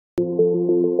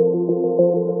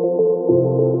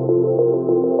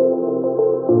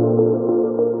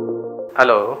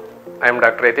Hello, I am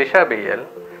Dr. Yatheesha BL,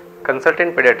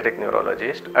 consultant pediatric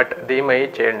neurologist at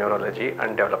Dheemahi Child Neurology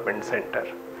and Development Center.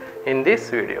 In this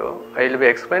video, I will be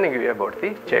explaining you about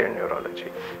the child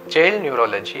neurology. Child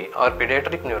neurology or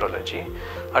pediatric neurology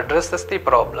addresses the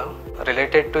problem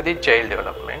related to the child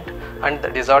development and the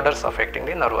disorders affecting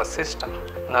the nervous system.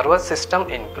 Nervous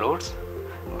system includes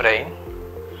brain,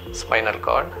 spinal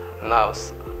cord,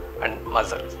 nerves and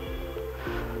muscles.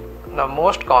 The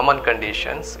most common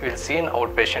conditions we will see in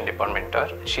outpatient department are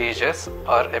seizures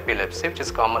or epilepsy, which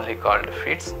is commonly called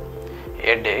fits,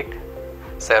 headache,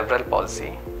 cerebral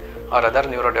palsy, or other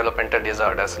neurodevelopmental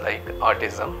disorders like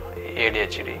autism,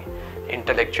 ADHD,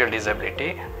 intellectual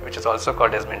disability, which is also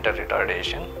called as mental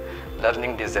retardation,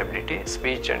 learning disability,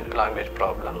 speech and language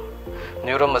problem,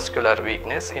 neuromuscular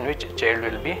weakness, in which child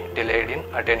will be delayed in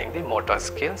attaining the motor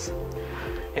skills.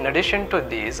 In addition to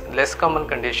these, less common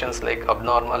conditions like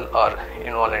abnormal or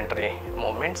involuntary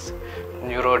movements,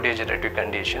 neurodegenerative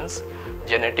conditions,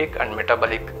 genetic and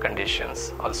metabolic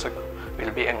conditions also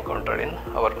will be encountered in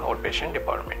our outpatient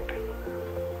department.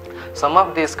 Some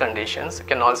of these conditions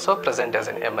can also present as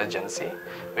an emergency,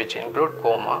 which include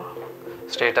coma,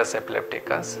 status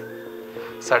epilepticus,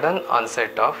 sudden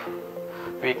onset of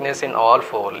weakness in all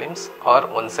four limbs or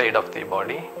one side of the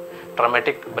body,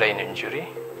 traumatic brain injury,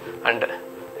 and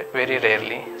very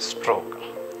rarely stroke.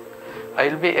 I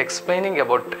will be explaining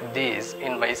about these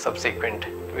in my subsequent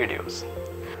videos.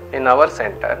 In our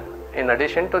center, in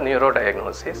addition to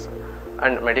neurodiagnosis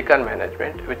and medical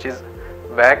management, which is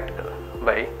backed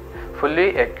by fully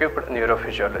equipped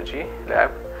neurophysiology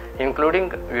lab including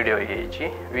video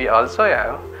EEG, we also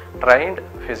have trained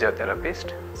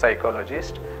physiotherapist,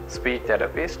 psychologist, speech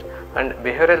therapist and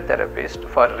behavioral therapist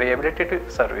for rehabilitative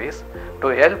service to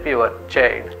help your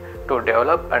child to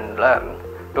develop and learn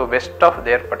to best of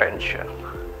their potential.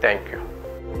 Thank you.